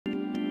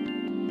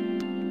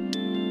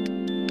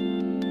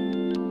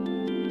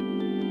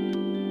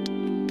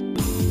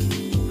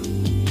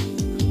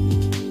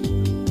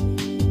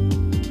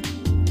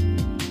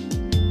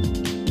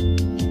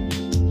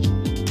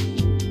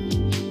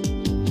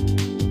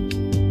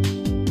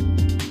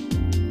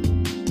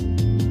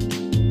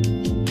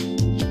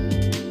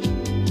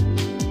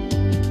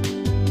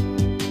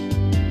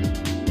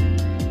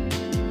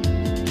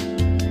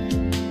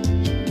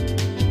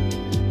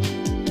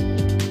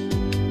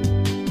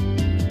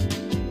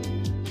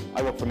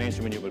I work for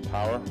Mainstream Renewable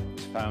Power. It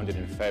was founded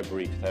in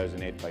February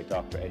 2008 by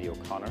Dr. Eddie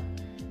O'Connor.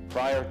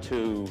 Prior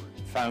to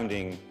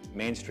founding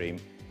Mainstream,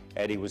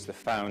 Eddie was the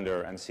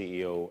founder and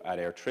CEO at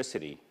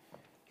Airtricity.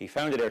 He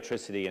founded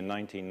Airtricity in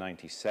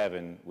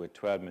 1997 with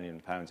 £12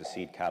 million of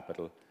seed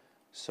capital,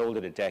 sold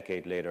it a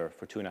decade later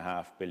for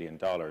 $2.5 billion.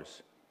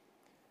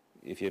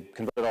 If you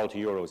convert it all to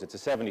euros, it's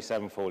a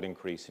 77-fold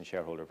increase in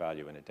shareholder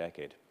value in a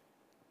decade.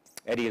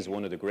 Eddie is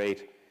one of the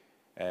great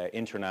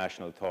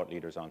international thought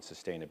leaders on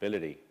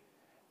sustainability.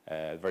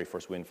 The very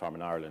first wind farm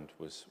in Ireland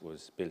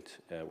was built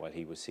while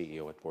he was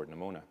CEO at Bord na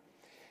Móna.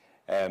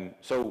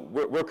 So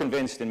we're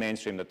convinced in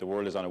Mainstream that the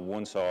world is on a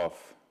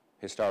once-off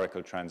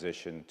historical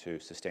transition to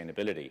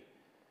sustainability,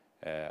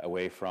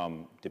 away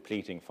from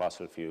depleting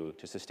fossil fuel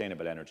to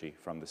sustainable energy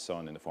from the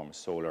sun in the form of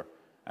solar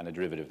and a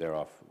derivative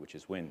thereof, which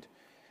is wind.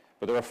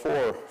 But there are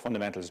four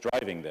fundamentals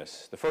driving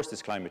this. The first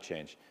is climate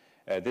change.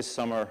 This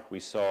summer we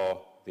saw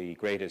the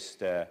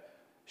greatest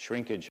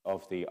shrinkage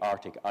of the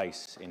Arctic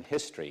ice in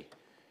history.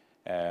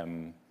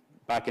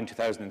 Back in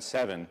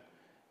 2007,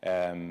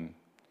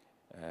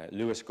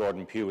 Lewis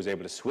Gordon Pugh was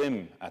able to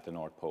swim at the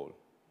North Pole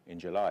in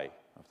July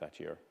of that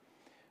year.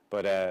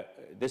 But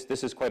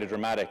this is quite a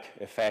dramatic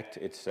effect.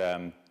 It's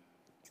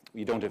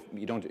you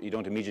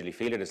don't immediately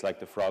feel it. It's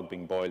like the frog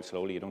being boiled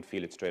slowly. You don't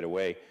feel it straight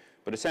away.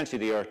 But essentially,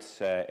 the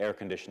Earth's air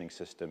conditioning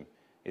system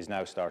is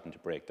now starting to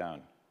break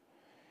down.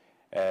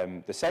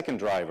 The second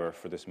driver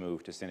for this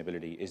move to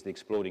sustainability is the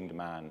exploding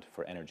demand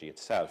for energy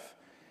itself.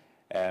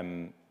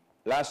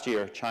 Last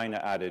year, China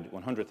added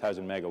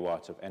 100,000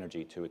 megawatts of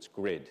energy to its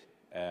grid.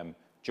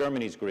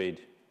 Germany's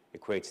grid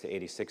equates to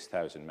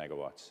 86,000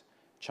 megawatts.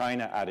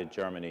 China added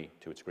Germany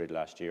to its grid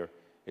last year.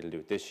 It'll do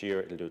it this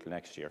year. It'll do it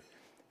next year.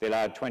 They'll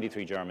add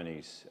 23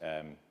 Germanys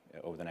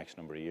over the next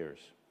number of years.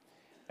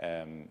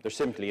 There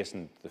simply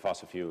isn't the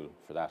fossil fuel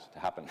for that to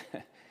happen.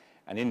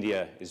 And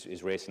India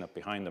is racing up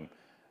behind them.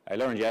 I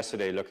learned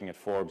yesterday, looking at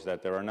Forbes,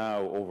 that there are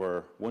now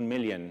over 1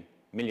 million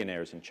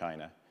millionaires in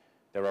China.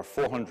 There are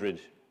 400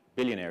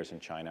 billionaires in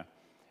China.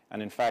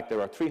 And in fact, there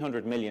are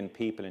 300 million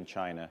people in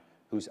China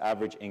whose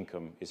average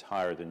income is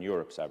higher than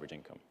Europe's average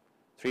income.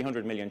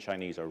 300 million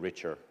Chinese are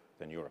richer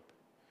than Europe.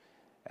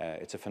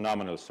 It's a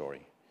phenomenal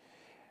story.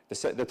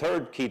 The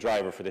third key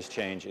driver for this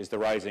change is the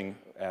rising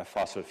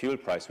fossil fuel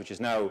price, which is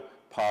now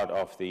part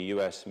of the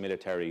US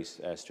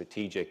military's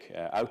strategic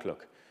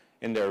outlook.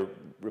 In their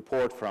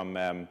report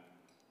from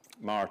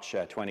March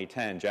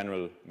 2010,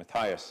 General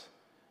Matthias,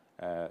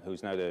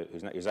 who's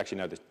actually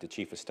now the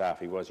Chief of Staff,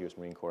 he was US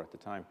Marine Corps at the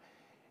time,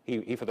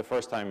 he for the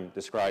first time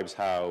describes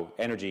how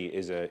energy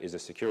is a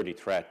security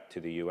threat to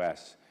the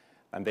US,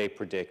 and they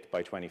predict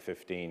by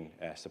 2015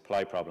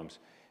 supply problems.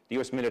 The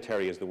US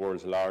military is the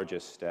world's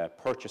largest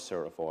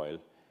purchaser of oil.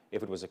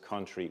 If it was a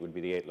country, it would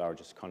be the 8th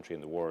largest country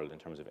in the world in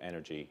terms of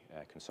energy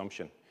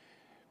consumption.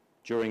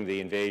 During the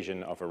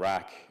invasion of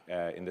Iraq,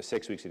 in the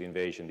 6 weeks of the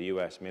invasion, the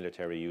US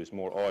military used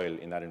more oil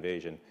in that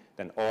invasion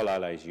than all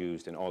allies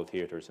used in all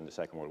theaters in the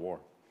Second World War.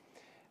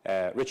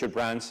 Richard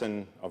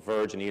Branson of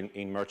Virgin,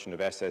 Ian Merchant of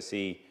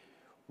SSE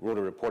wrote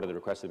a report at the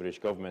request of the British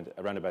government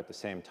around about the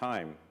same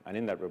time, and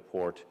in that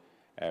report,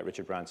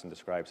 Richard Branson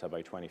describes how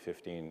by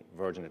 2015,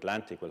 Virgin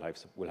Atlantic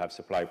will have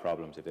supply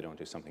problems if they don't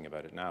do something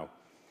about it now.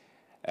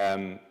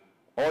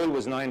 Oil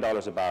was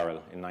 $9 a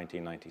barrel in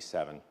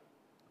 1997.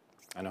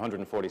 And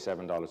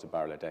 $147 a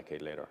barrel a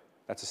decade later.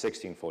 That's a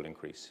 16-fold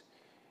increase.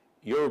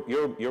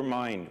 Your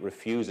mind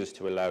refuses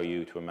to allow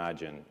you to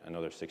imagine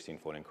another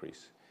 16-fold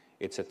increase.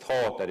 It's a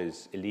thought that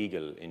is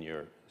illegal in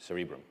your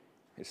cerebrum.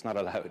 It's not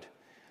allowed.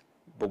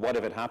 But what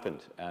if it happened,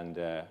 and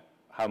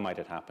how might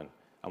it happen,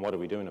 and what are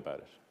we doing about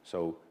it?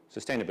 So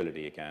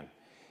sustainability again.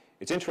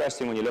 It's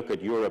interesting when you look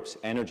at Europe's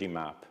energy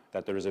map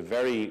that there is a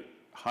very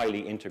highly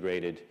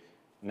integrated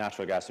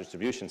natural gas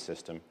distribution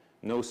system.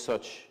 No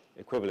such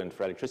equivalent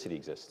for electricity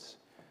exists.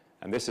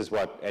 And this is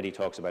what Eddie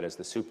talks about as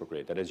the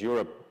supergrid, that as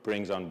Europe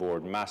brings on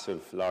board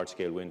massive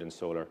large-scale wind and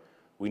solar,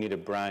 we need a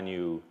brand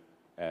new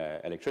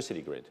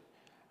electricity grid.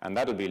 And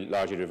that'll be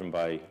largely driven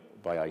by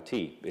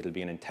IT. It'll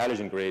be an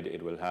intelligent grid.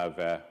 It will have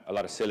a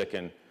lot of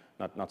silicon,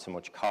 not so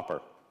much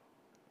copper.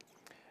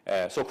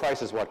 So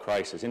crisis, what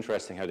crisis?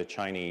 Interesting how the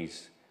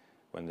Chinese,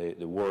 when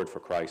the word for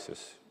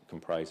crisis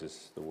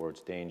comprises the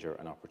words danger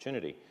and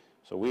opportunity.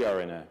 So we are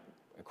in a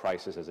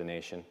crisis as a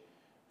nation.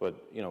 But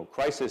you know,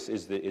 crisis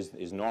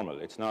is normal.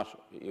 It's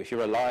not. If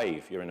you're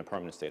alive, you're in a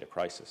permanent state of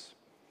crisis.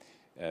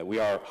 We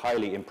are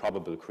highly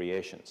improbable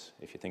creations,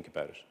 if you think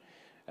about it,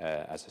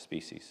 as a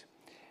species.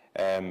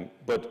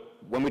 But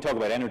when we talk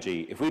about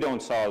energy, if we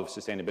don't solve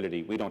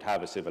sustainability, we don't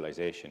have a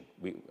civilization.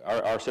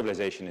 Our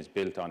civilization is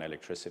built on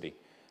electricity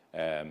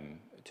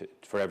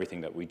for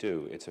everything that we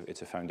do.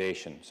 It's a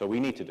foundation. So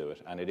we need to do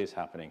it, and it is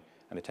happening,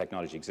 and the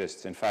technology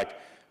exists. In fact,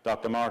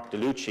 Dr. Mark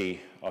DeLucci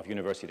of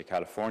University of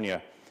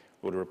California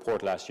wrote a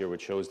report last year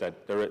which shows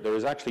that there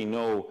is actually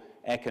no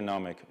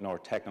economic nor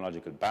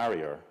technological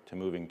barrier to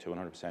moving to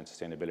 100%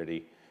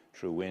 sustainability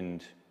through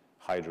wind,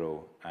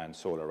 hydro, and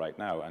solar right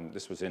now. And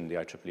this was in the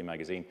IEEE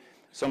magazine.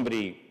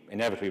 somebody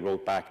inevitably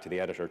wrote back to the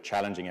editor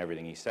challenging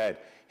everything he said.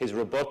 His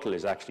rebuttal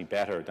is actually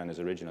better than his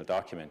original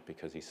document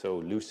because he's so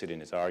lucid in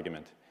his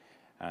argument.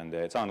 And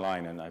it's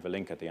online, and I have a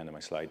link at the end of my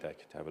slide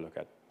deck to have a look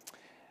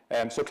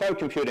at. So cloud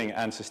computing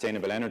and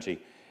sustainable energy.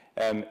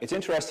 It's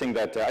interesting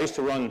that I used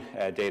to run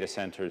data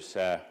centers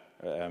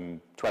 12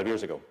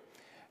 years ago.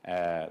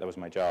 That was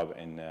my job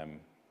in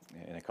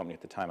a company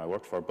at the time I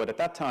worked for. But at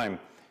that time,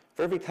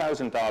 for every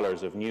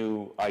 $1,000 of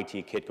new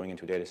IT kit going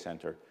into a data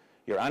center,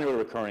 your annual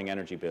recurring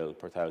energy bill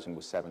per thousand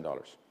was $7.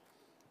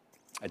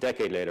 A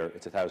decade later,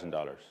 it's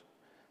 $1,000.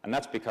 And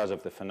that's because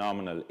of the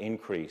phenomenal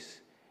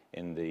increase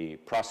in the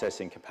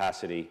processing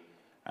capacity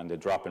and the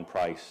drop in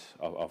price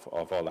of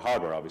all the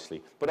hardware,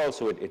 obviously. But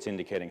also it's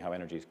indicating how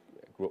energy is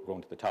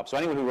growing to the top. So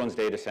anyone who runs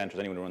data centers,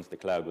 anyone who runs the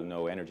cloud will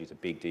know energy is a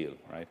big deal,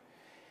 right?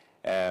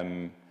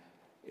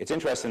 It's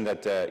interesting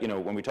that, you know,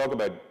 when we talk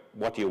about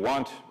what do you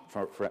want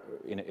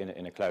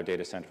in a cloud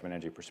data center from an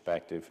energy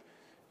perspective,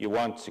 you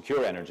want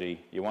secure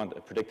energy, you want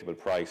a predictable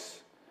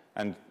price,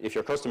 and if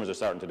your customers are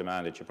starting to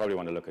demand it, you probably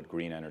want to look at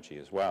green energy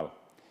as well.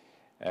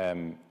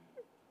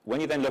 When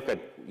you then look at,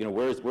 you know,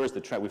 where's the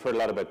trend? We've heard a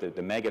lot about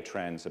the mega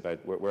trends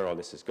about where all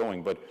this is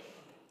going, but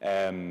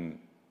you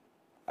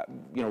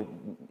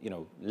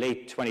know,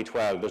 late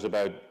 2012, there's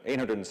about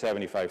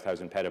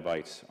 875,000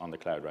 petabytes on the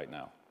cloud right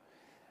now,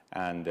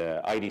 and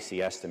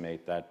IDC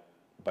estimate that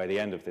by the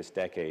end of this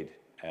decade,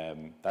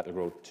 that'll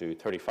grow to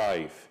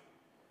 35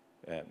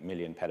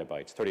 million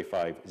petabytes,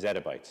 35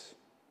 zettabytes.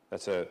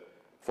 That's a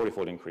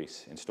 40-fold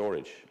increase in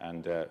storage,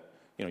 and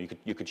you know,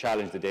 you could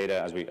challenge the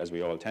data as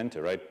we all tend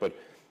to, right?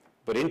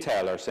 But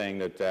Intel are saying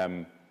that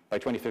by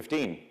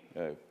 2015,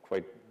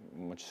 quite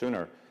much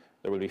sooner,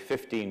 there will be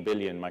 15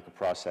 billion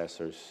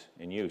microprocessors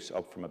in use,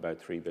 up from about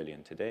 3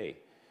 billion today.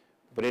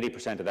 But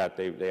 80% of that,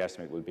 they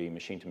estimate, will be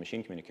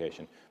machine-to-machine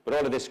communication. But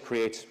all of this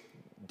creates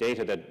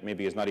data that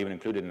maybe is not even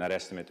included in that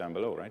estimate down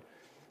below, right?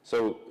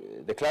 So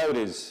the cloud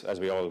is, as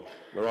we're all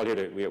here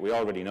to, we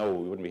already know,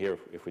 we wouldn't be here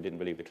if we didn't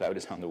believe the cloud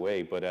is on the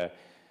way, but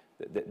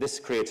this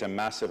creates a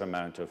massive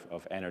amount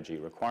of energy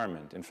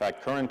requirement. In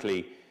fact,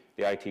 currently,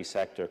 the IT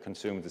sector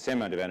consumes the same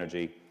amount of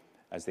energy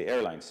as the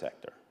airline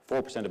sector.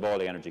 4% of all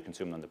the energy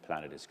consumed on the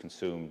planet is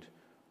consumed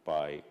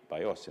by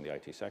us in the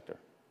IT sector.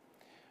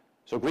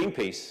 So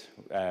Greenpeace,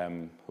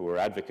 who are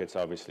advocates,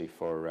 obviously,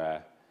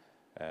 for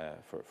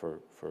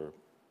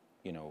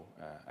you know,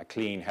 a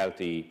clean,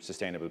 healthy,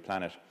 sustainable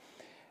planet,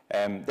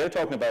 they're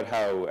talking about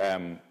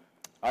how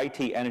IT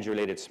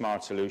energy-related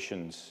smart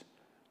solutions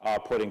are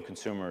putting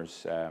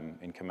consumers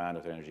in command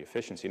of their energy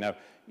efficiency. Now,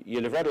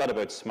 you'll have read a lot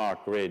about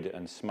smart grid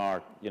and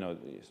smart, you know,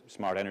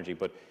 smart energy,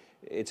 but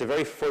it's a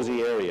very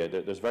fuzzy area.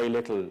 There's very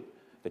little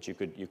that you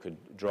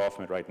could draw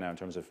from it right now in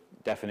terms of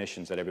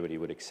definitions that everybody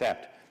would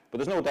accept. But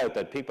there's no doubt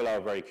that people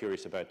are very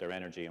curious about their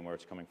energy and where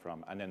it's coming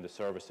from, and then the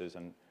services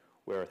and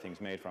where are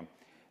things made from.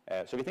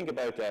 So if you think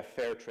about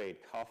fair trade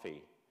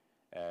coffee,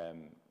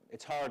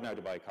 it's hard now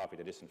to buy coffee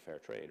that isn't fair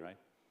trade, right?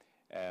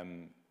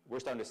 We're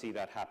starting to see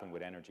that happen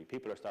with energy.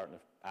 People are starting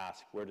to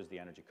ask, where does the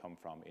energy come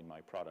from in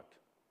my product?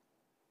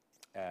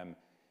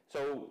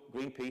 So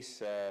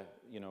Greenpeace,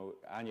 you know,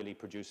 annually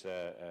produce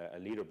a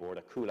leaderboard,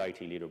 a cool IT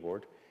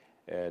leaderboard.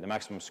 The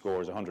maximum score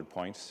is 100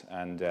 points,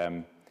 and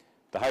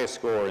the highest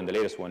score in the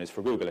latest one is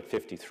for Google at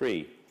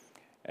 53.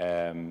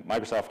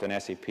 Microsoft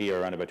and SAP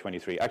are around about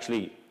 23.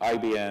 Actually,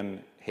 IBM,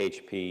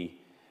 HP,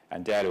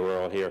 and Dell, who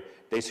are all here,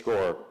 they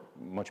score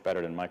much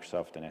better than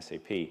Microsoft and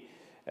SAP.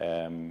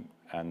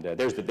 And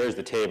there's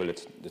the table.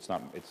 It's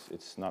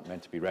not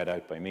meant to be read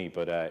out by me,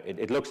 but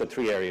it looks at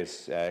three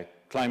areas: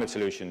 climate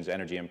solutions,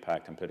 energy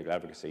impact, and political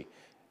advocacy.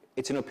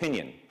 It's an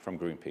opinion from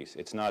Greenpeace.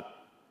 It's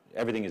not,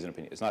 everything is an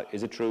opinion. It's not,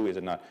 is it true, is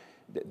it not?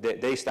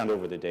 They stand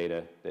over the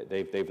data.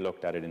 They've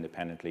looked at it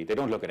independently. They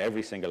don't look at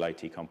every single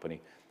IT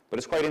company, but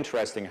it's quite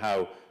interesting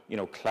how, you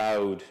know,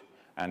 cloud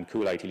and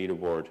cool IT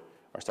leaderboard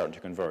are starting to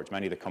converge.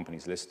 Many of the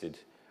companies listed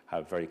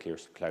have very clear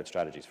cloud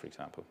strategies, for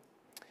example.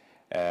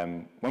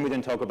 When we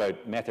then talk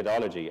about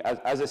methodology,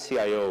 as a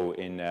CIO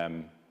in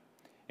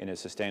a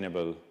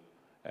sustainable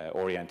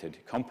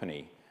oriented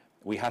company,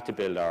 we had to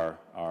build our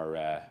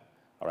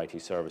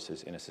IT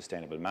services in a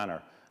sustainable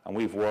manner. And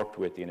we've worked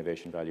with the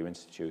Innovation Value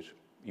Institute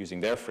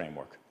using their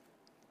framework,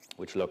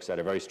 which looks at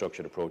a very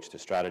structured approach to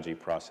strategy,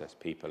 process,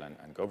 people,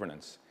 and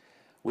governance.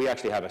 We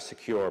actually have a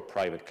secure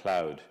private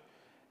cloud.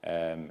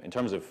 In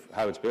terms of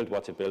how it's built,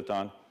 what's it built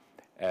on,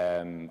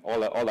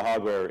 all the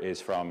hardware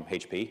is from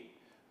HP.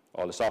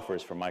 All the software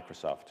is from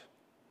Microsoft.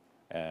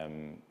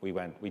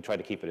 We try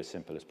to keep it as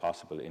simple as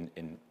possible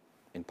in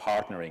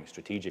partnering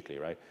strategically,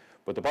 right?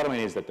 But the bottom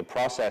line is that the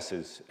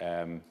processes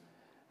and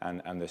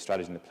the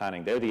strategy and the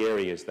planning, they're the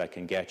areas that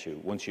can get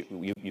you. Once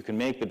you can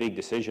make the big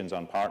decisions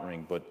on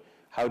partnering, but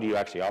how do you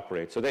actually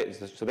operate? So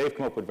they've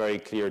come up with very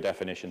clear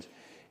definitions.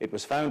 It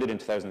was founded in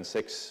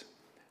 2006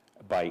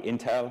 by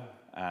Intel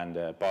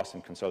and Boston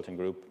Consulting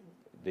Group.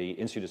 The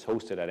institute is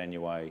hosted at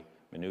NUI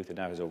Maynooth. It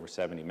now has over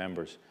 70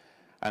 members.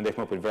 And they've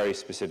come up with very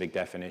specific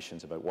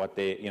definitions about what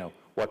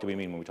do we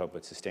mean when we talk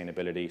about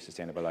sustainability,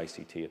 sustainable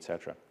ICT,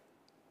 etc.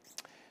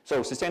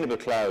 So sustainable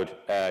cloud,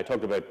 I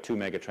talked about two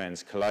mega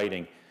trends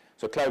colliding.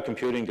 So cloud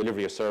computing,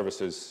 delivery of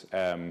services,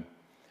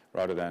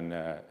 rather than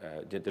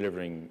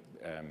delivering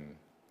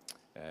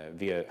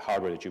via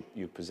hardware that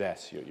you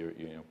possess, you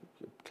know,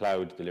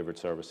 cloud-delivered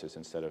services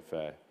instead of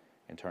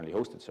internally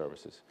hosted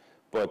services.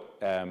 But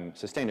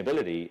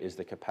sustainability is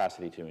the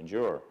capacity to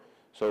endure.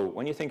 So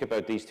when you think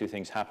about these two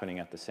things happening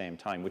at the same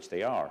time, which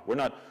they are, we're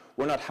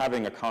not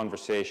having a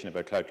conversation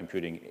about cloud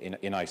computing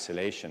in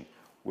isolation.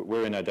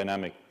 We're in a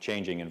dynamic,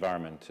 changing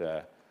environment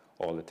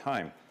all the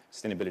time.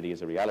 Sustainability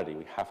is a reality.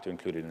 We have to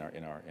include it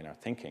in our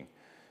thinking.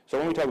 So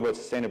when we talk about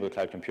sustainable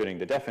cloud computing,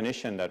 the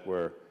definition that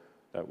we're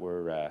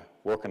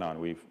working on,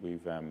 we've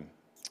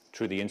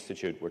through the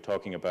Institute, we're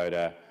talking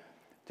about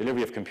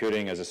delivery of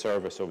computing as a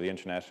service over the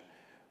internet,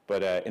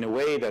 but in a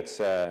way that's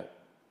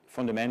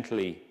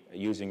fundamentally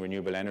using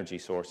renewable energy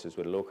sources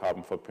with a low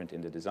carbon footprint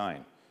in the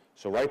design.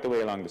 So right the way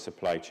along the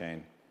supply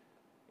chain,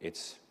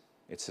 it's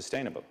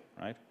sustainable,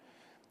 right?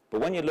 But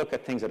when you look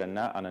at things on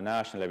a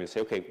national level, you say,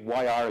 okay,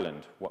 why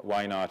Ireland?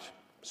 Why not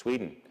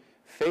Sweden?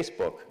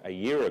 Facebook, a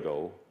year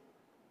ago,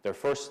 their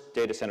first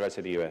data center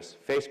outside the US,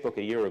 Facebook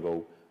a year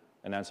ago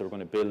announced that we're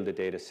going to build a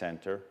data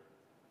center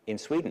in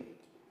Sweden.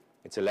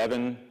 It's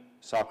 11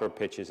 soccer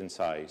pitches in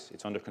size.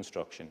 It's under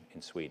construction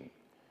in Sweden.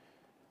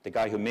 The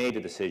guy who made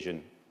the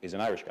decision is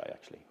an Irish guy,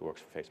 actually, who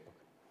works for Facebook.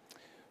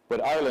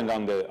 But Ireland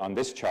on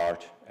this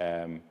chart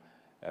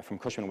from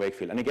Cushman &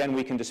 Wakefield, and again,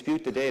 we can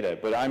dispute the data,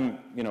 but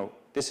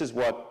this is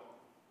what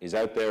is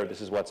out there,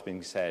 this is what's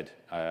being said,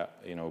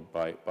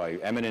 by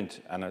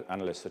eminent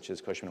analysts such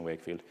as Cushman &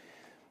 Wakefield,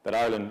 that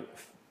Ireland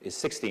is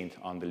 16th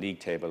on the league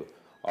table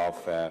of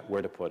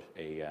where to put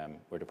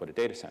a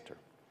data center.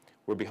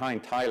 We're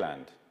behind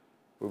Thailand.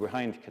 We're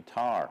behind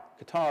Qatar.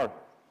 Qatar,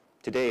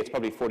 today, it's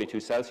probably 42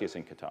 Celsius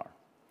in Qatar.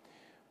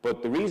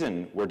 But the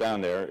reason we're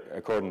down there,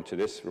 according to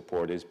this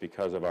report, is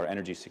because of our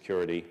energy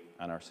security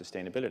and our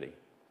sustainability.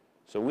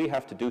 So we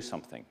have to do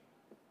something,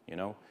 you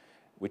know.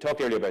 We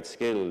talked earlier about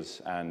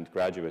skills and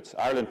graduates.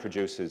 Ireland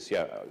produces,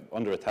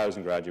 under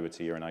 1,000 graduates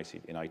a year in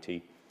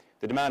IT.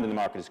 The demand in the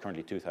market is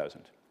currently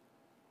 2,000.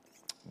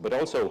 But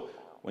also,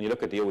 when you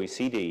look at the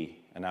OECD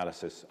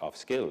analysis of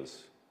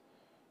skills,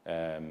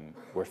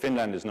 where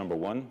Finland is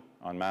 #1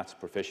 on maths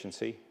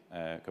proficiency,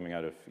 coming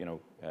out of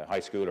high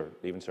school or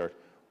Leaving Cert,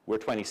 we're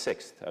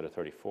 26th out of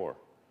 34.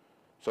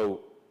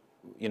 So,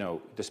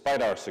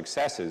 despite our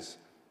successes,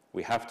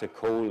 we have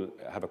to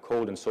have a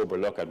cold and sober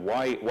look at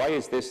why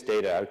is this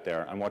data out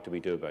there and what do we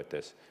do about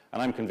this?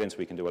 And I'm convinced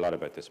we can do a lot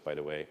about this, by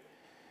the way.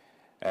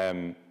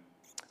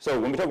 So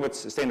when we talk about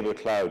sustainable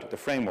cloud, the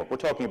framework, we're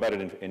talking about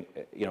it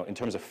in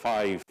terms of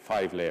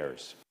five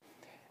layers.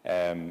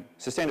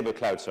 Sustainable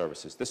cloud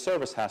services. The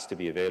service has to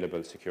be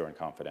available, secure, and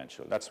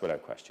confidential. That's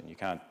without question. You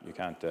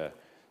can't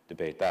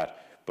debate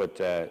that. But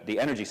the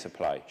energy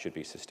supply should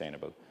be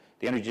sustainable.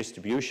 The energy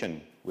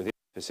distribution within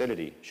the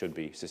facility should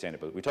be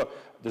sustainable.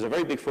 There's a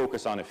very big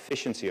focus on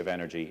efficiency of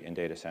energy in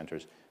data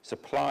centers.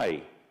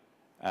 Supply,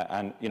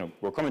 and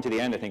we're coming to the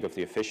end, I think, of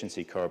the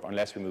efficiency curve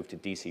unless we move to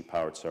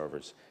DC-powered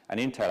servers. And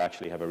Intel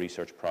actually have a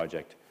research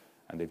project,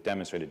 and they've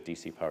demonstrated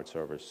DC-powered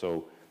servers.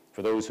 So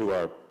for those who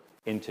are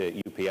into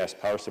UPS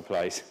power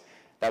supplies,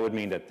 that would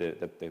mean that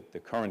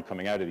the current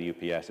coming out of the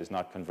UPS is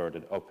not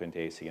converted up into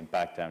AC and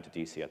back down to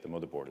DC at the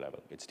motherboard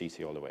level. It's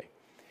DC all the way.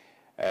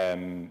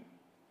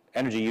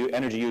 Energy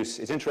use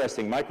is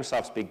interesting.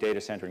 Microsoft's big data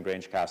center in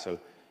Grange Castle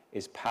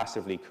is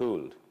passively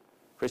cooled.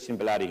 Christian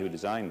Belatti, who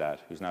designed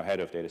that, who's now head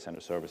of data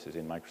center services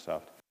in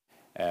Microsoft,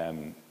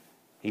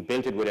 he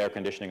built it with air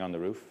conditioning on the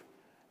roof,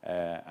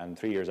 and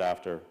 3 years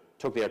after,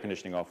 took the air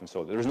conditioning off and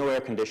sold it. There was no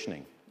air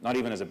conditioning, not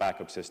even as a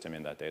backup system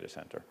in that data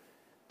center.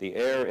 The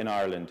air in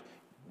Ireland,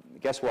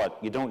 guess what?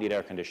 You don't need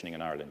air conditioning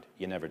in Ireland.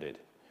 You never did.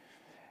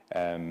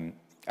 And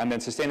then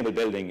sustainable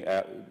building.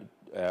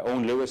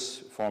 Owen Lewis,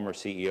 former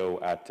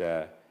CEO at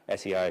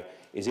SEI,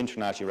 is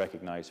internationally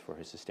recognized for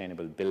his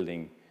sustainable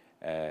building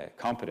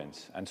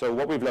competence. And so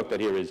what we've looked at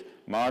here is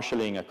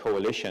marshalling a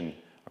coalition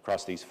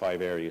across these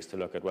 5 areas to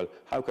look at, well,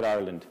 how could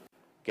Ireland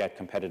get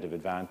competitive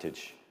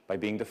advantage by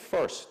being the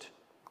first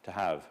to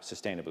have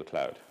sustainable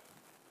cloud?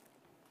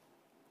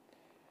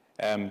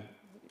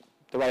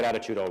 The right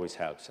attitude always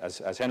helps.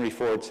 As Henry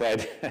Ford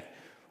said,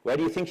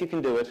 whether you think you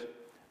can do it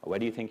or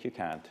whether you think you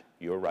can't,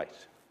 you're right.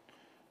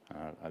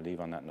 I'll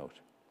leave on that note.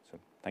 So,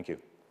 thank you.